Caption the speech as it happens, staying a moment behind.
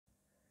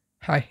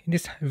Hi, in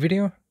this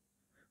video,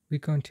 we're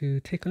going to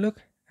take a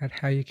look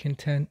at how you can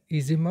turn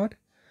easy mode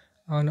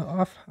on or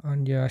off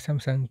on your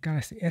Samsung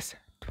Galaxy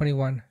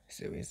S21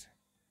 series.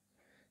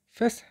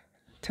 First,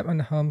 tap on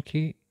the home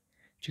key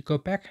to go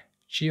back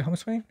to your home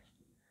screen.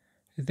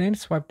 Then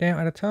swipe down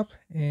at the top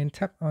and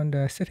tap on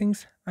the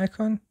settings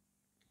icon.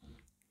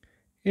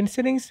 In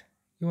settings,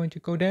 you want to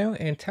go down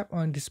and tap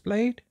on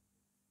displayed,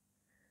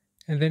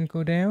 and then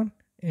go down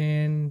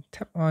and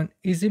tap on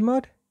easy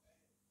mode,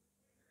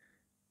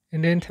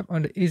 and then tap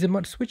on the easy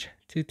mode switch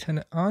to turn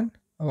it on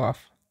or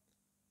off.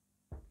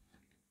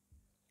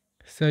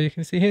 So you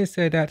can see here it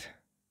said that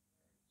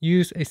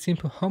use a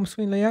simple home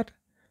screen layout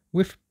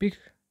with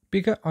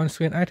bigger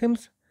on-screen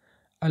items,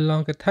 a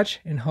longer touch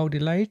and hold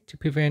delay to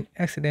prevent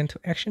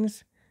accidental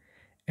actions,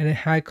 and a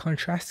high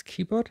contrast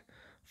keyboard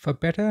for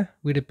better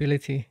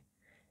readability.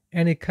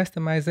 Any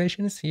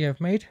customizations you have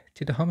made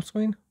to the home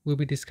screen will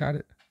be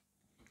discarded.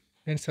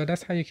 And so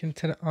that's how you can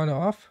turn it on or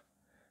off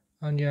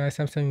on your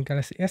Samsung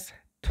Galaxy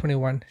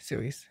S21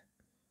 series.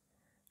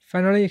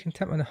 Finally, you can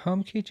tap on the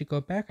home key to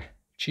go back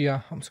to your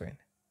home screen.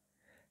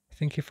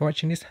 Thank you for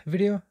watching this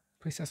video.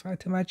 Please subscribe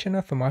to my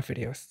channel for more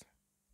videos.